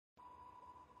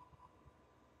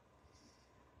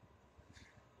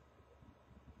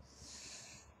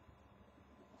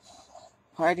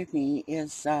part of me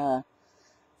is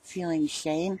feeling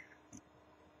shame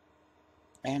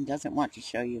and doesn't want to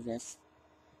show you this.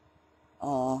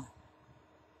 Uh,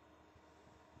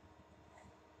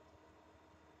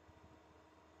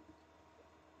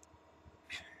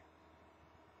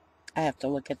 I have to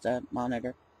look at the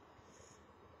monitor.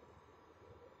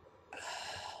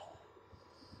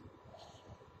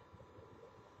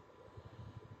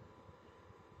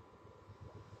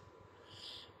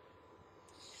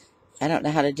 I don't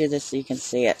know how to do this so you can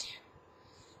see it.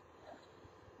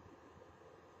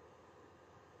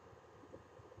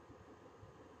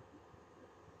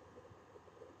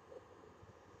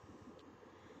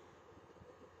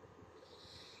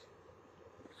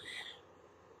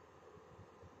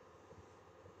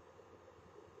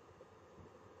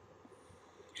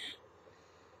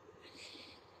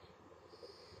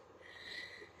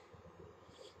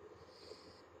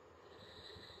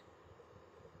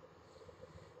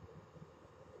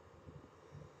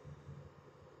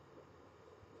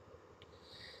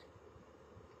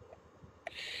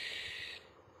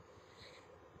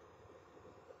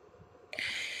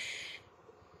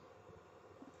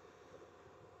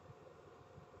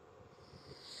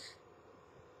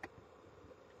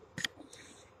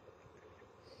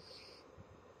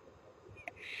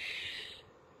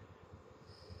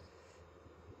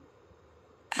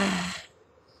 Ah,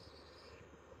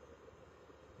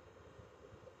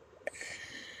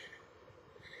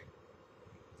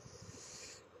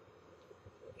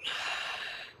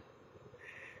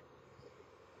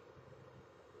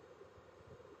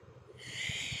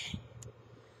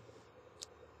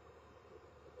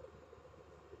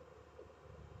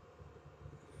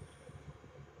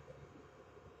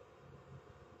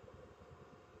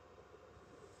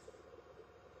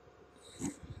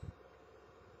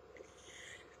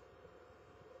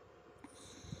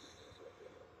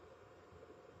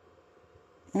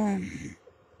 mm.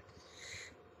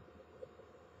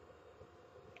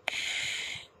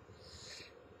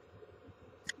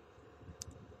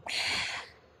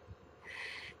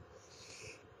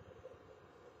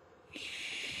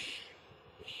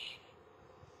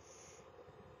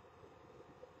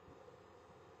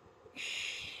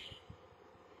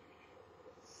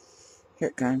 Here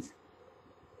it comes.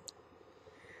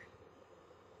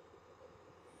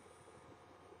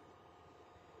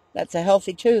 That's a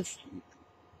healthy tooth.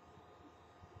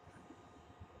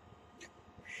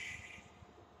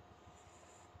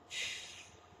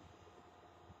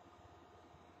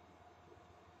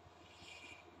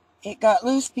 It got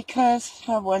loose because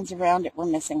ones around it were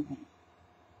missing.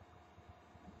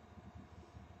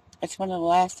 It's one of the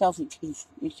last healthy teeth.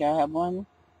 You shall have 1,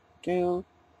 2,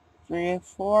 3,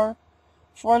 4.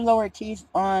 4 lower teeth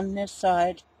on this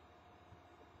side.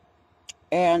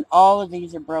 And all of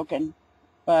these are broken.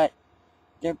 But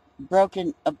they're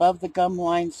broken above the gum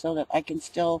line so that I can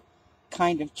still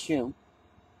kind of chew.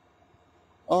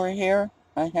 Over here,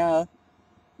 I have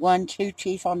 1, 2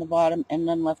 teeth on the bottom and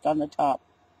none left on the top.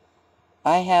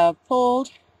 I have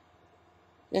pulled,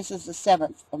 this is the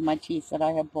 7th of my teeth that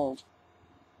I have pulled.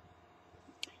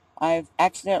 I've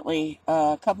accidentally,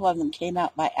 a couple of them came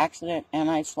out by accident and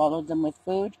I swallowed them with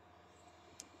food.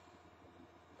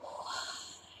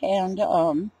 And,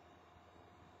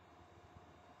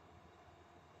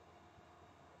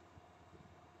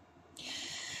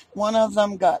 one of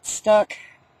them got stuck.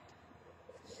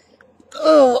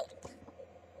 Oh,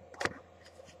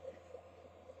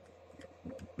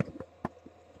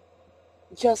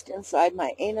 just inside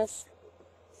my anus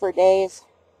for days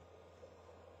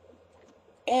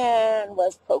and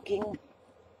was poking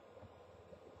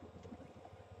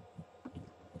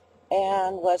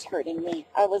and was hurting me.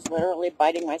 I was literally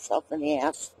biting myself in the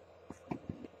ass.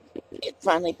 It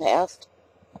finally passed.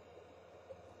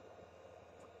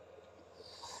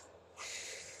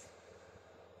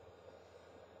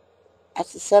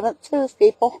 That's the 7th tooth,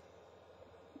 people.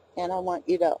 And I want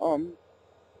you to,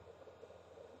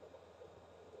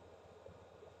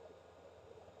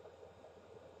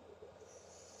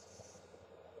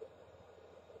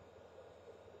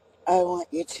 I want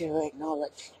you to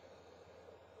acknowledge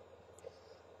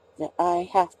that I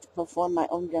have to perform my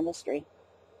own dentistry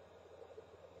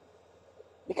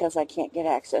because I can't get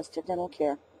access to dental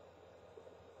care.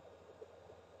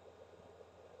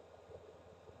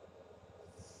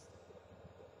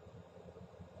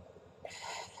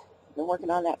 I've been working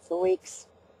on that for weeks.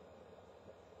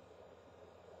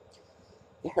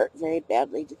 It hurt very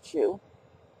badly to chew.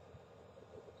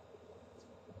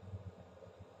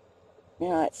 You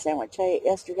know, that sandwich I ate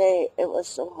yesterday, it was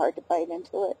so hard to bite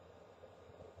into it.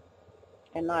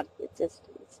 And not, it just,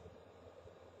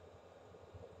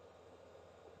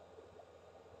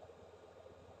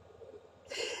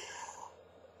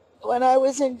 When I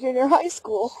was in junior high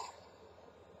school,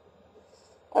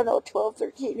 I don't know, 12,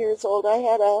 13 years old, I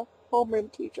had a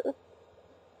homeroom teacher.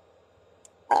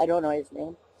 I don't know his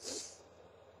name.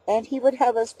 And he would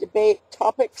have us debate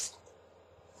topics,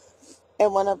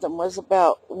 and one of them was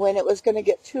about when it was going to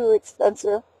get too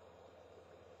expensive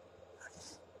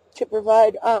to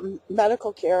provide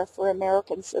medical care for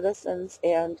American citizens,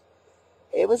 and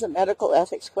it was a medical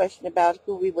ethics question about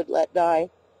who we would let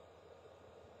die.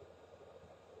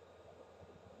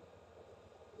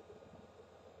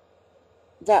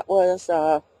 That was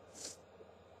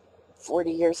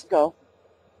 40 years ago,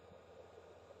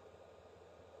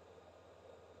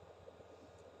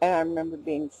 and I remember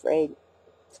being afraid,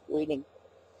 bleeding.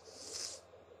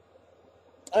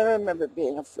 I remember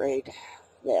being afraid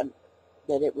then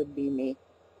that it would be me.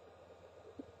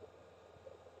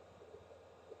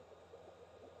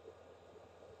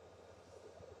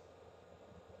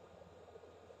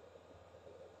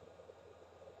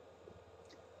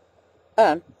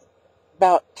 Um,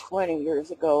 about 20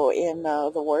 years ago in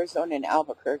the war zone in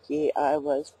Albuquerque, I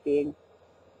was being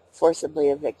forcibly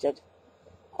evicted.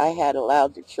 I had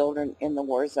allowed the children in the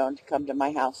war zone to come to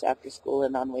my house after school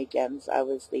and on weekends. I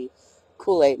was the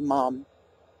Kool-Aid mom.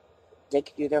 They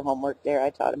could do their homework there. I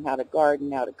taught them how to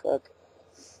garden, how to cook.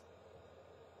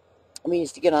 We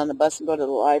used to get on the bus and go to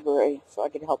the library so I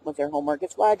could help them with their homework.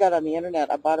 It's why I got on the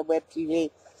internet. I bought a web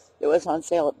TV that was on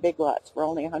sale at Big Lots for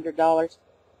only $100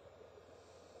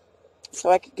 so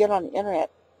I could get on the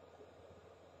internet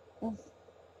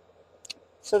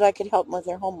so that I could help them with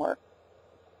their homework.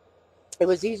 It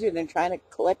was easier than trying to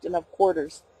collect enough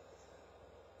quarters.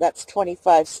 That's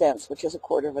 25 cents, which is a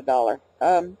quarter of a dollar,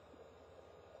 to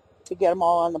get them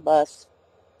all on the bus,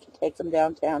 to take them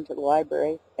downtown to the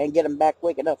library, and get them back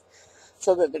quick enough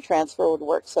so that the transfer would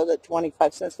work, so that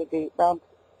 25 cents would be round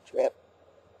trip.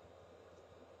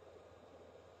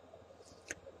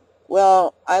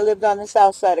 Well, I lived on the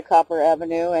south side of Copper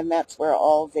Avenue, and that's where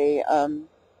all the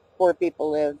poor people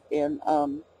live in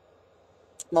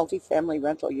multifamily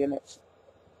rental units,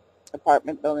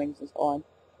 apartment buildings, and so on.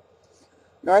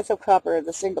 North of Copper are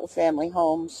the single-family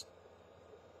homes,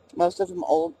 most of them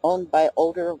owned by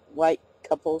older white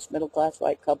couples, middle-class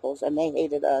white couples, and they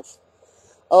hated us.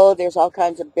 Oh, there's all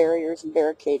kinds of barriers and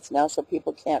barricades now, so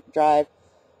people can't drive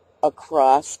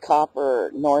across Copper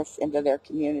north into their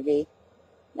community,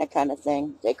 that kind of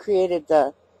thing. They created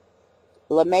the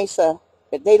La Mesa,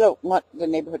 but they don't want the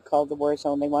neighborhood called the War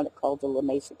Zone. They want it called the La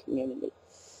Mesa community.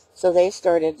 So they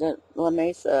started the La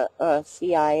Mesa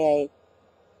CIA,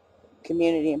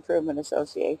 Community Improvement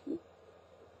Association.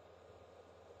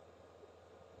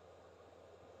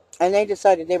 And they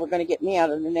decided they were going to get me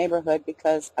out of the neighborhood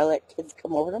because I let kids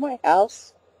come over to my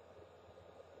house.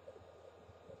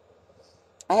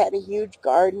 I had a huge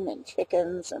garden and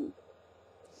chickens, and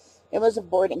it was a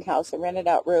boarding house. I rented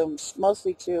out rooms,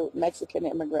 mostly to Mexican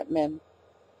immigrant men.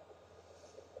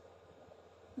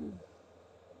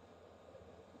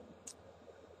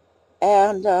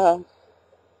 And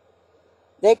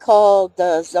they called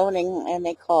the zoning, and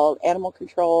they called animal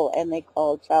control, and they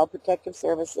called child protective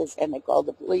services, and they called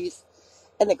the police,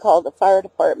 and they called the fire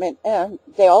department, and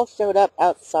they all showed up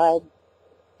outside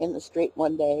in the street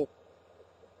one day.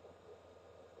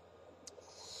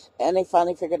 And they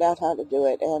finally figured out how to do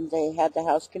it, and they had the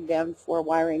house condemned for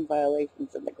wiring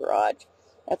violations in the garage.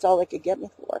 That's all they could get me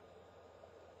for.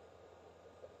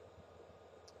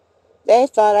 They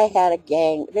thought I had a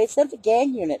gang. They sent the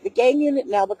gang unit. The gang unit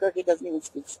in Albuquerque doesn't even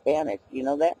speak Spanish. You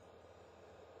know that?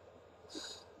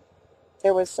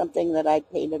 There was something that I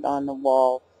painted on the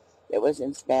wall that was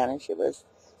in Spanish. It was,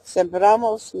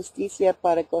 Sembramos justicia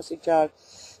para cosechar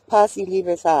paz y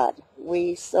libertad.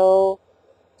 We sow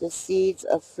the seeds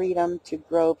of freedom to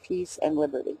grow peace and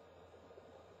liberty.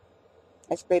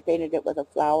 I spray painted it with a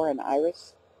flower and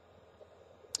iris.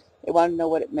 They wanted to know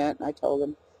what it meant, and I told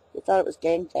them. They thought it was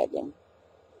gang tagging.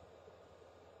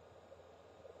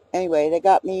 Anyway, they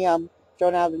got me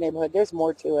thrown out of the neighborhood. There's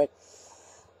more to it.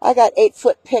 I got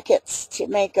 8-foot pickets to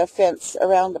make a fence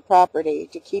around the property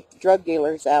to keep the drug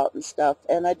dealers out and stuff.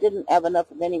 And I didn't have enough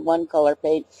of any one color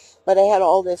paint, but I had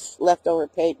all this leftover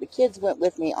paint. The kids went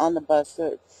with me on the bus to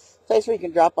a place where you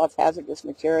can drop off hazardous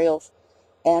materials,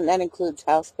 and that includes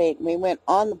house paint. And we went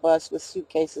on the bus with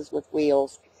suitcases with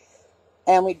wheels,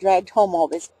 and we dragged home all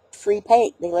this free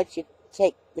paint. They let you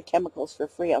take the chemicals for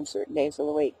free on certain days of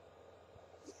the week.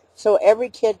 So every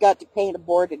kid got to paint a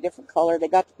board a different color. They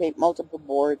got to paint multiple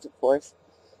boards, of course.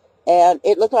 And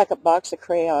it looked like a box of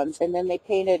crayons. And then they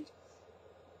painted,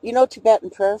 you know, Tibetan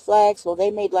prayer flags? Well, they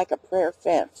made like a prayer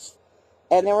fence.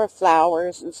 And there were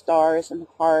flowers and stars and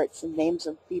hearts and names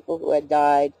of people who had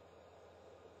died.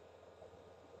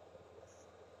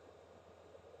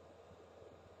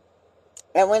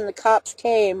 And when the cops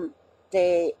came,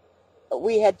 they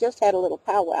we had just had a little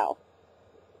powwow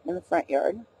in the front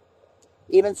yard.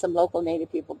 Even some local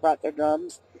native people brought their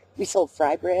drums. We sold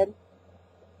fry bread.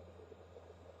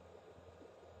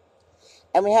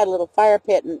 And we had a little fire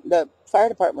pit, and the fire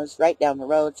department was right down the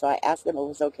road, so I asked them if it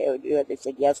was okay to do it. They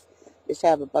said yes, just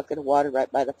have a bucket of water right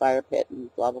by the fire pit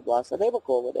and blah, blah, blah. So they were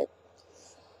cool with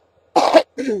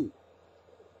it.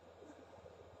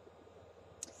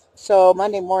 So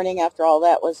Monday morning, after all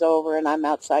that was over, and I'm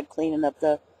outside cleaning up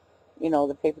the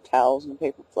paper towels and the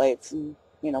paper plates and,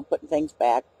 putting things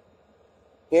back,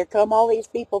 here come all these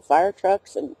people, fire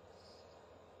trucks and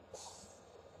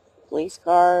police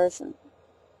cars and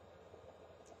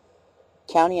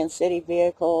county and city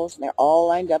vehicles, and they're all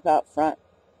lined up out front.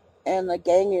 And the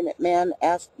gang unit man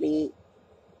asked me,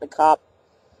 the cop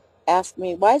asked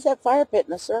me, why is that fire pit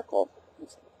in a circle?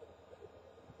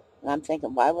 And I'm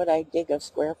thinking, why would I dig a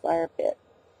square fire pit?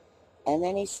 And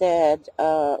then he said,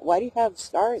 why do you have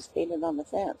stars painted on the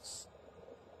fence?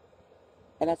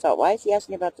 And I thought, why is he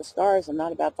asking about the stars and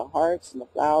not about the hearts and the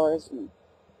flowers and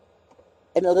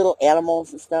the little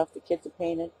animals and stuff the kids have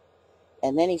painted?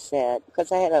 And then he said,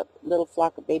 because I had a little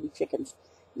flock of baby chickens,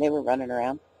 and they were running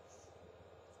around.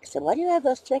 I said, why do you have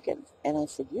those chickens? And I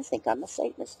said, you think I'm a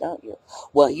Satanist, don't you?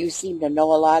 Well, you seem to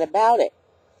know a lot about it.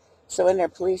 So in their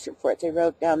police report, they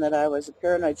wrote down that I was a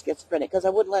paranoid schizophrenic because I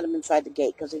wouldn't let them inside the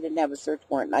gate because they didn't have a search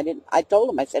warrant. And I told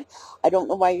them, I said, I don't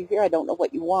know why you're here. I don't know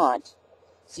what you want.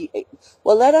 So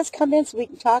well, let us come in so we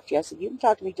can talk to you. I said, you can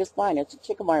talk to me just fine. It's a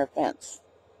chicken wire fence.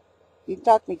 You can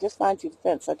talk to me just fine through the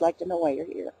fence. I'd like to know why you're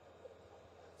here.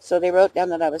 So they wrote down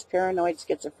that I was paranoid,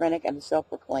 schizophrenic, and a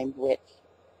self-proclaimed witch.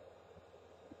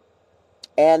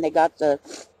 And they got the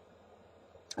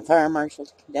fire marshal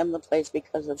to condemn the place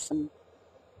because of some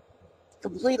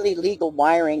completely legal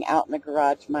wiring out in the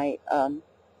garage. My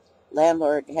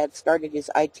landlord had started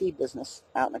his IT business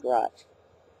out in the garage.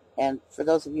 And for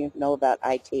those of you who know about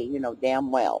IT, you know damn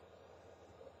well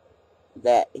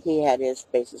that he had his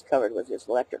bases covered with his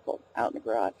electrical out in the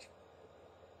garage.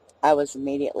 I was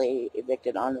immediately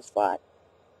evicted on the spot.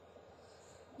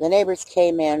 The neighbors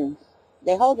came in.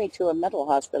 They hauled me to a mental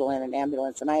hospital in an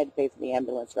ambulance, and I had to pay for the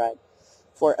ambulance ride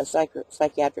for a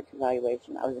psychiatric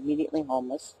evaluation. I was immediately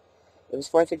homeless. It was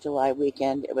 4th of July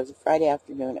weekend. It was a Friday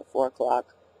afternoon at 4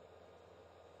 o'clock.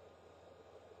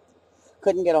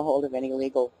 Couldn't get a hold of any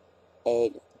legal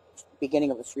aid. Beginning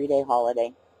of a 3-day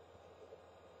holiday.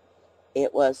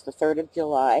 It was the 3rd of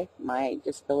July. My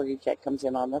disability check comes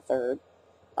in on the 3rd.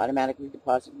 Automatically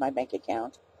deposited in my bank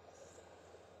account.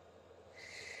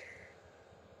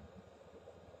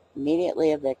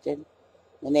 Immediately evicted.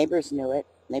 The neighbors knew it.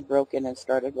 They broke in and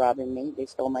started robbing me. They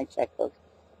stole my checkbook,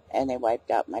 and they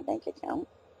wiped out my bank account.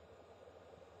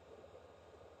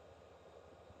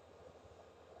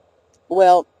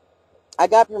 Well, I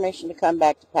got permission to come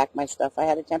back to pack my stuff. I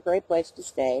had a temporary place to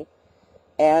stay,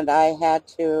 and I had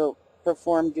to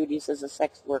perform duties as a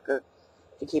sex worker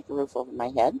to keep a roof over my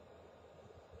head.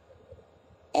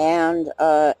 And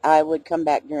I would come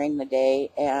back during the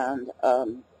day and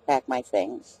pack my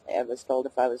things. I was told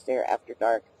if I was there after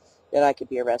dark that I could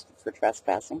be arrested for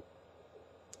trespassing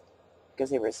because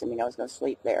they were assuming I was going to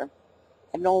sleep there.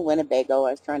 I had an old Winnebago.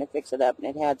 I was trying to fix it up, and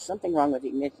it had something wrong with the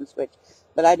ignition switch,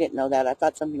 but I didn't know that. I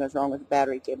thought something was wrong with the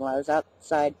battery cable. I was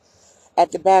outside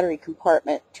at the battery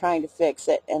compartment trying to fix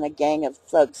it, and a gang of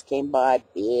thugs came by,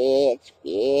 bitch,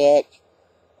 bitch,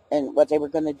 and what they were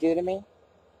going to do to me.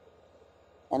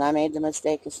 And I made the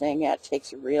mistake of saying, yeah, it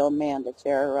takes a real man to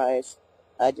terrorize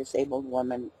a disabled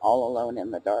woman all alone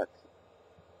in the dark.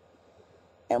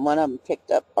 And one of them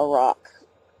picked up a rock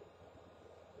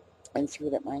and threw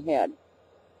it at my head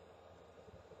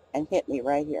and hit me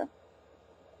right here.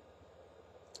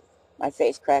 My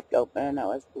face cracked open. I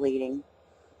was bleeding.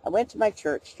 I went to my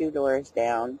church 2 doors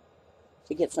down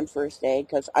to get some first aid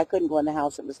because I couldn't go in the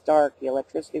house. It was dark. The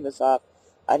electricity was off.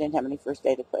 I didn't have any first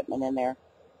aid equipment in there.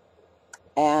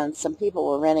 And some people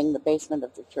were renting the basement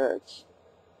of the church.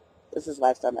 This is the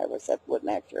last time I ever set foot in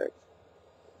that church.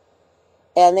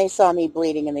 And they saw me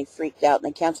bleeding, and they freaked out, and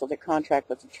they canceled their contract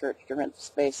with the church to rent the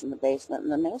space in the basement.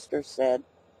 And the minister said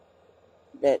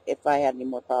that if I had any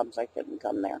more problems, I couldn't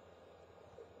come there.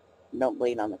 Don't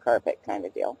bleed on the carpet kind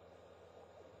of deal.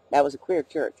 That was a queer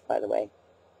church, by the way.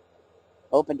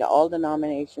 Open to all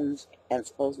denominations and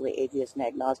supposedly atheists and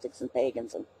agnostics and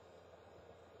pagans. And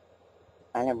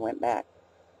I never went back.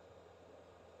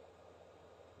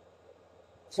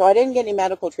 So I didn't get any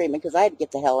medical treatment because I had to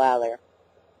get the hell out of there.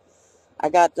 I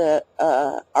got the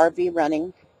RV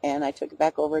running, and I took it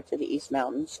back over to the East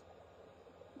Mountains.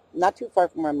 Not too far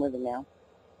from where I'm living now.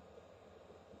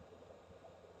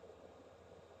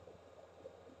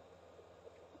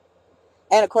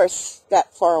 And of course,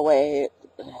 that far away,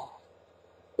 there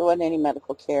wasn't any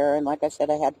medical care. And like I said,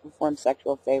 I had to perform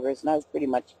sexual favors. And I was pretty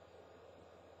much,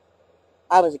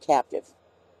 I was a captive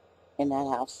in that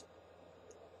house.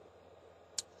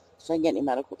 So I didn't get any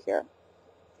medical care.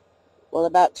 Well,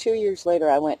 about 2 years later,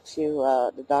 I went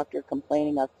to the doctor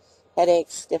complaining of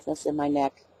headaches, stiffness in my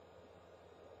neck.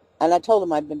 And I told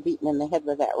him I'd been beaten in the head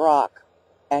with that rock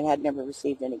and had never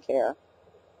received any care.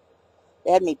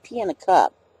 They had me pee in a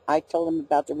cup. I told him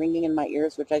about the ringing in my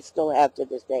ears, which I still have to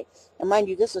this day. And mind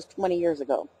you, this was 20 years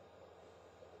ago.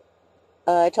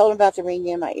 I told him about the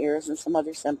ringing in my ears and some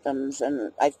other symptoms,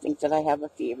 and I think that I have a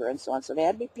fever and so on. So they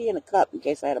had me pee in a cup in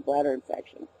case I had a bladder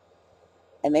infection.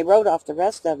 And they wrote off the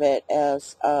rest of it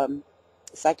as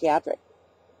psychiatric,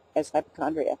 as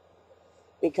hypochondria,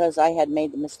 because I had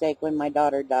made the mistake when my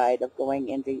daughter died of going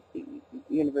into the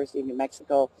University of New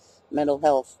Mexico mental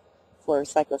health for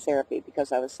psychotherapy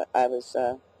because I was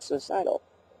suicidal.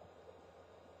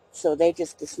 So they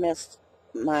just dismissed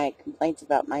my complaints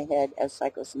about my head as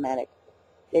psychosomatic.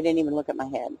 They didn't even look at my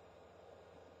head.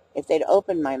 If they'd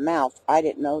opened my mouth, I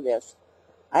didn't know this.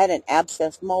 I had an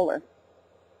abscessed molar.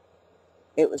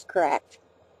 It was cracked.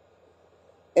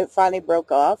 It finally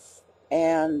broke off,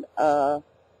 and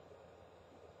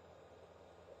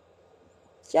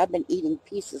see, I've been eating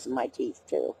pieces of my teeth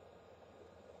too.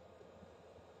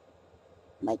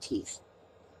 My teeth.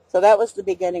 So that was the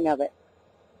beginning of it.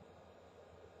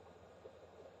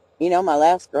 You know, my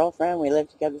last girlfriend, we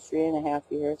lived together 3.5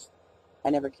 years. I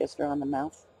never kissed her on the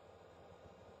mouth.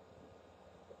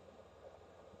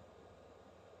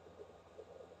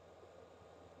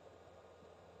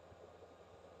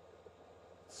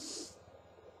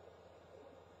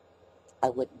 I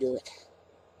wouldn't do it.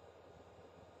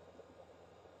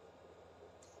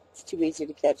 It's too easy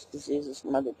to catch diseases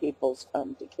from other people's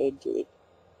decayed teeth.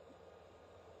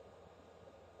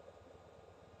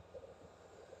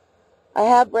 I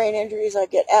have brain injuries. I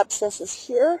get abscesses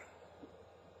here.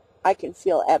 I can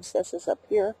feel abscesses up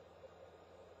here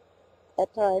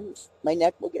at times. My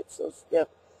neck will get so stiff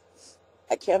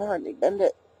I can't hardly bend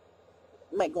it.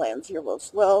 My glands here will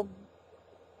swell.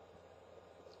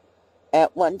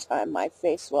 At one time, my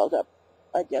face swelled up,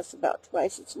 I guess, about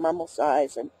twice its normal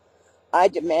size, and I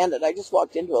demanded, I just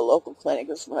walked into a local clinic,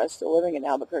 this is when I was still living in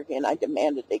Albuquerque, and I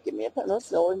demanded they give me a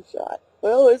penicillin shot.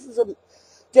 Well, this is a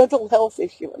dental health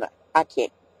issue, and I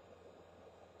can't.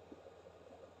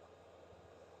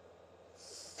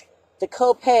 The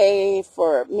copay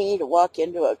for me to walk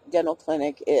into a dental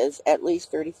clinic is at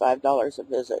least $35 a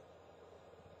visit.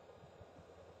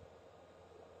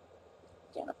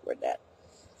 Can't afford that.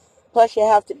 Plus, you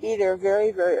have to be there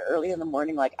very, very early in the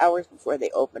morning, like hours before they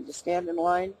open, to stand in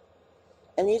line.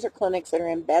 And these are clinics that are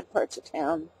in bad parts of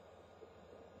town.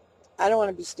 I don't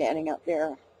want to be standing out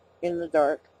there in the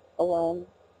dark alone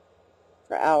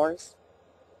for hours.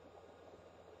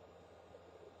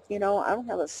 You know, I don't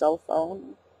have a cell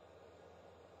phone.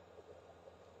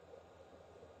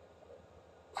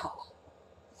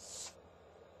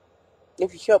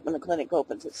 If you show up when the clinic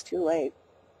opens, it's too late.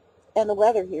 And the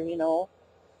weather here, you know,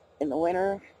 in the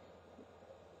winter.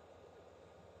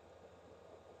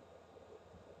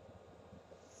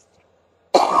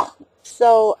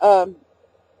 So,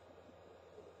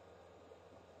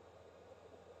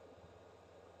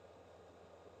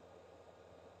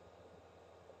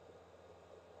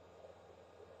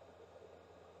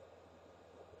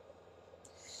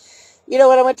 you know,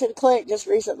 when I went to the clinic just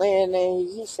recently, and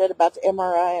he said about the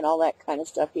MRI and all that kind of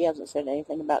stuff, he hasn't said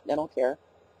anything about dental care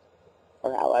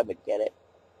or how I would get it.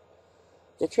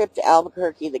 The trip to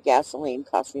Albuquerque, the gasoline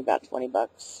cost me about 20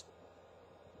 bucks.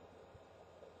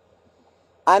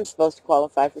 I'm supposed to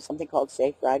qualify for something called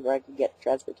Safe Ride where I can get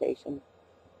transportation.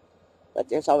 But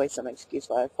there's always some excuse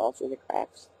why I fall through the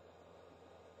cracks.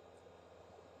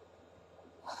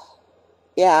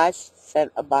 Yeah, I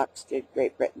sent a box to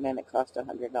Great Britain and it cost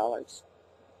 $100.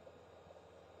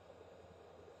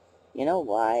 You know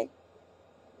why?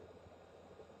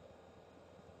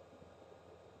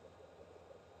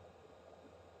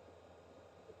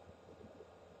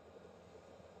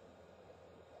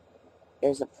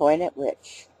 There's a point at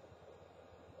which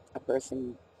a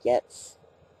person gets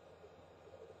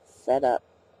fed up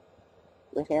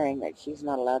with hearing that she's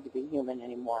not allowed to be human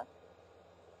anymore.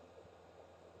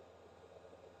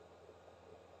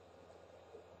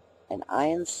 And I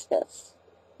insist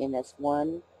in this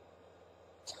one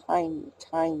tiny,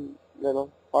 tiny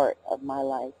little part of my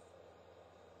life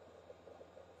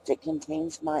that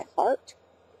contains my heart,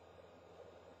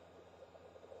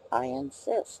 I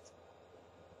insist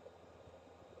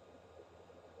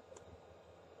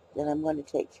that I'm going to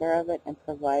take care of it and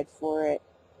provide for it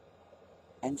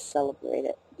and celebrate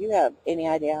it. Do you have any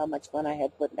idea how much fun I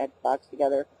had putting that box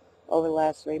together over the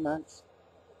last 3 months?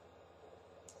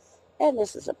 And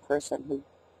this is a person who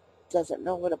doesn't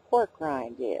know what a pork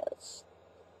rind is,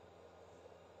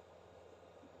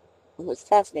 who was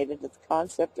fascinated with the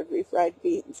concept of refried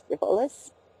beans.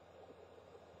 Frijoles.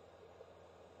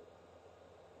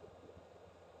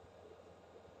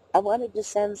 I wanted to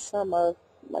send some of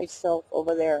myself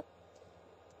over there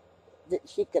that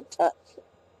she could touch.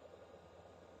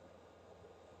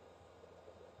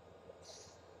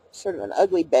 Sort of an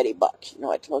Ugly Betty box. You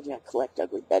know, I told you I collect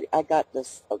Ugly Betty. I got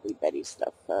this Ugly Betty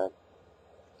stuff,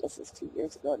 this is 2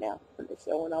 years ago now, when the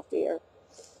show went off the air.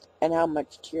 And how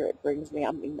much cheer it brings me.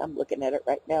 I mean, I'm looking at it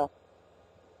right now.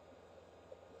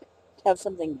 To have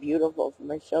something beautiful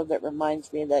from a show that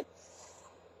reminds me that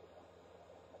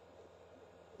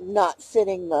not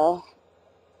fitting the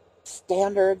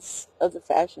standards of the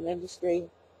fashion industry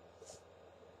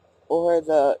or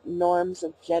the norms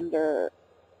of gender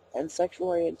and sexual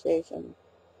orientation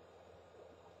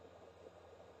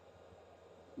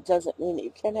doesn't mean that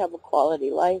you can't have a quality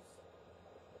life.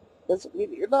 Doesn't mean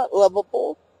that you're not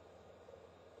lovable.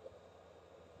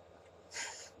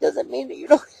 Doesn't mean that you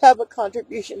don't have a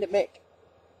contribution to make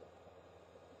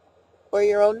or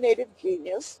your own native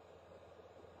genius.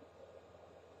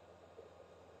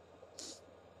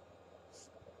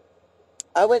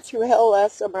 I went through hell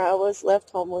last summer. I was left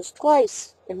homeless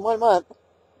twice in 1 month.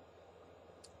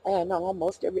 And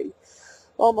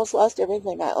almost lost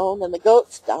everything I owned, and the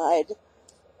goats died.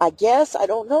 I guess, I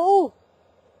don't know.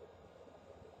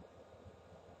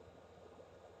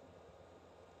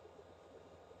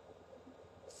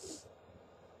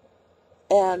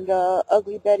 And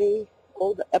Ugly Betty,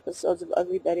 old episodes of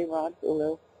Ugly Betty were on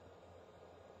Hulu.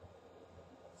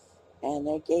 And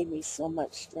they gave me so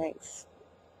much strength.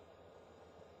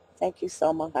 Thank you,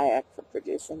 Selma Hayek, for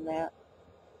producing that.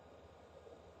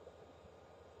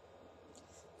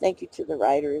 Thank you to the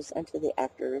writers and to the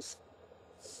actors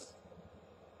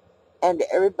and to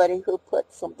everybody who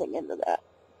put something into that.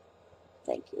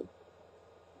 Thank you.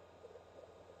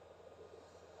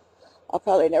 I'll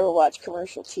probably never watch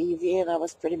commercial TV, and I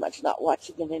was pretty much not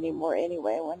watching it anymore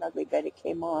anyway when Ugly Betty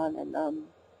came on, and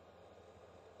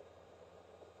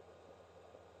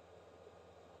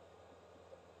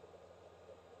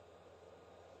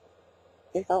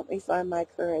it helped me find my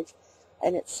courage.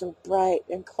 And it's so bright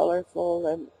and colorful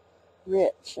and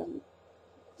rich and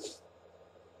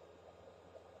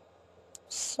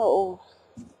so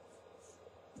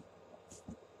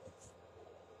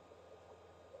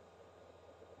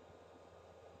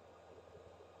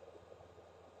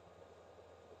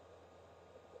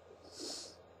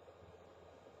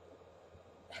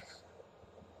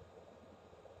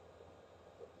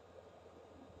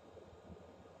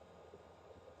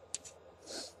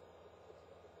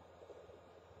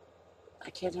I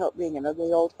can't help being an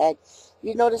ugly old hag.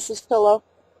 You notice this pillow?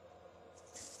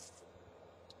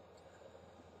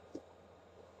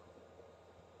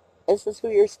 This is who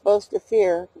you're supposed to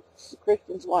fear.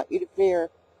 Christians want you to fear.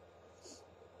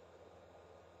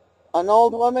 An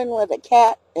old woman with a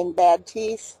cat and bad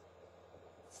teeth,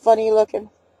 funny looking,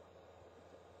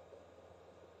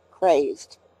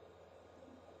 crazed.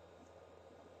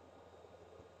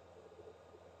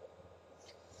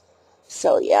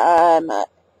 So yeah, I'm an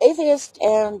atheist,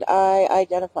 and I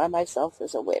identify myself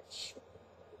as a witch.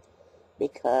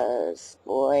 Because,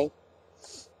 boy,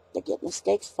 they're getting the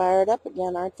stakes fired up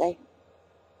again, aren't they?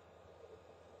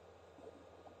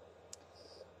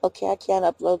 Okay, I can't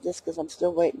upload this because I'm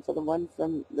still waiting for the one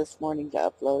from this morning to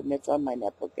upload, and it's on my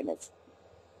netbook, and it's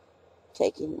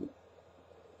taking,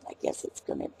 I guess it's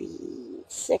going to be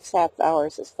 6.5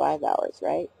 hours is 5 hours,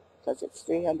 right? Because it's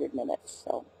 300 minutes,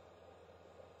 so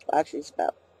actually it's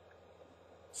about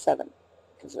 7,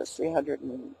 because it's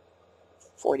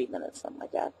 340 minutes, something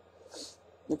like that.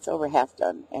 It's over half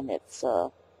done, and it's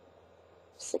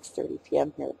 6:30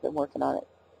 p.m. here. I've been working on it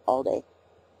all day.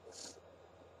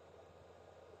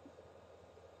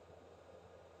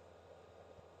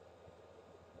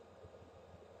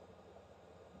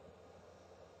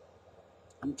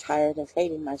 I'm tired of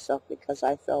hating myself because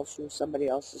I fell through somebody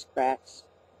else's cracks,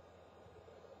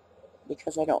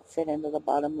 because I don't fit into the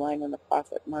bottom line and the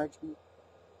profit margin,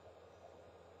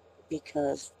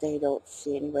 because they don't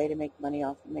see any way to make money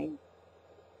off of me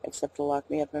except to lock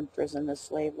me up in prison as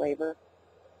slave labor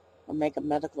or make a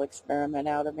medical experiment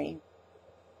out of me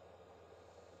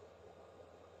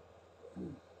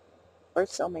or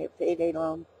sell me a payday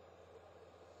loan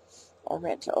or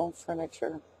rent to own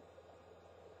furniture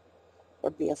or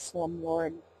be a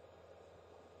slumlord.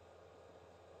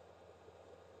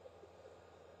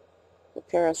 The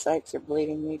parasites are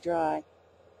bleeding me dry.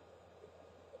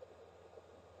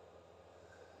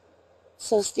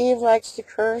 So Steve likes to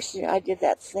curse. I did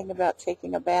that thing about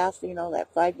taking a bath, that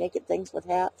 5 naked things with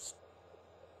hats.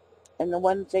 And the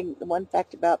one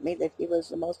fact about me that he was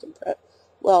the most impressed,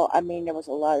 well, I mean, there was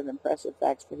a lot of impressive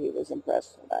facts, but he was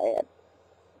impressed that I had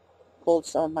pulled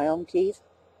some of my own teeth.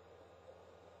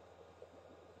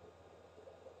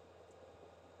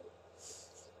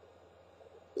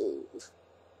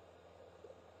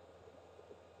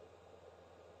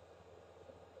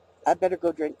 I better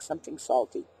go drink something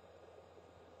salty.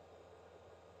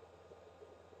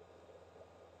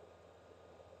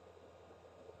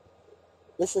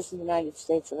 This is the United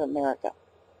States of America.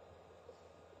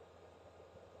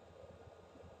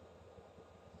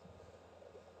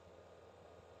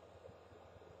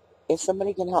 If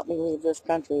somebody can help me leave this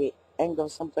country and go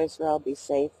someplace where I'll be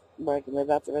safe, where I can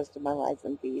live out the rest of my life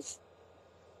in peace,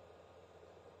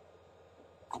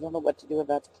 I don't know what to do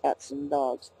about the cats and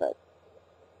dogs, but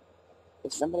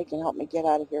if somebody can help me get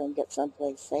out of here and get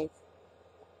someplace safe,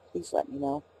 please let me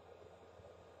know.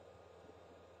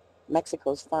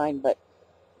 Mexico's fine, but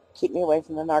keep me away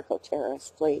from the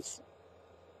narco-terrorists, please.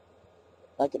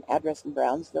 Like an address in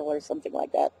Brownsville or something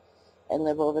like that, and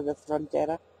live over the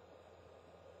frontera.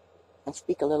 I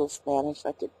speak a little Spanish.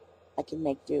 I can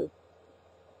make do.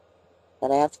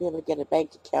 But I have to be able to get a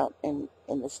bank account in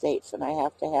the States, and I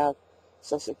have to have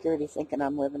Social Security thinking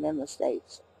I'm living in the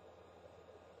States.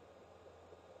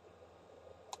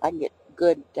 I can get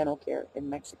good dental care in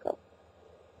Mexico.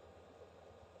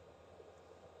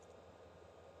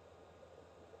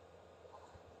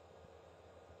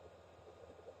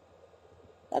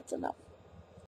 That's enough.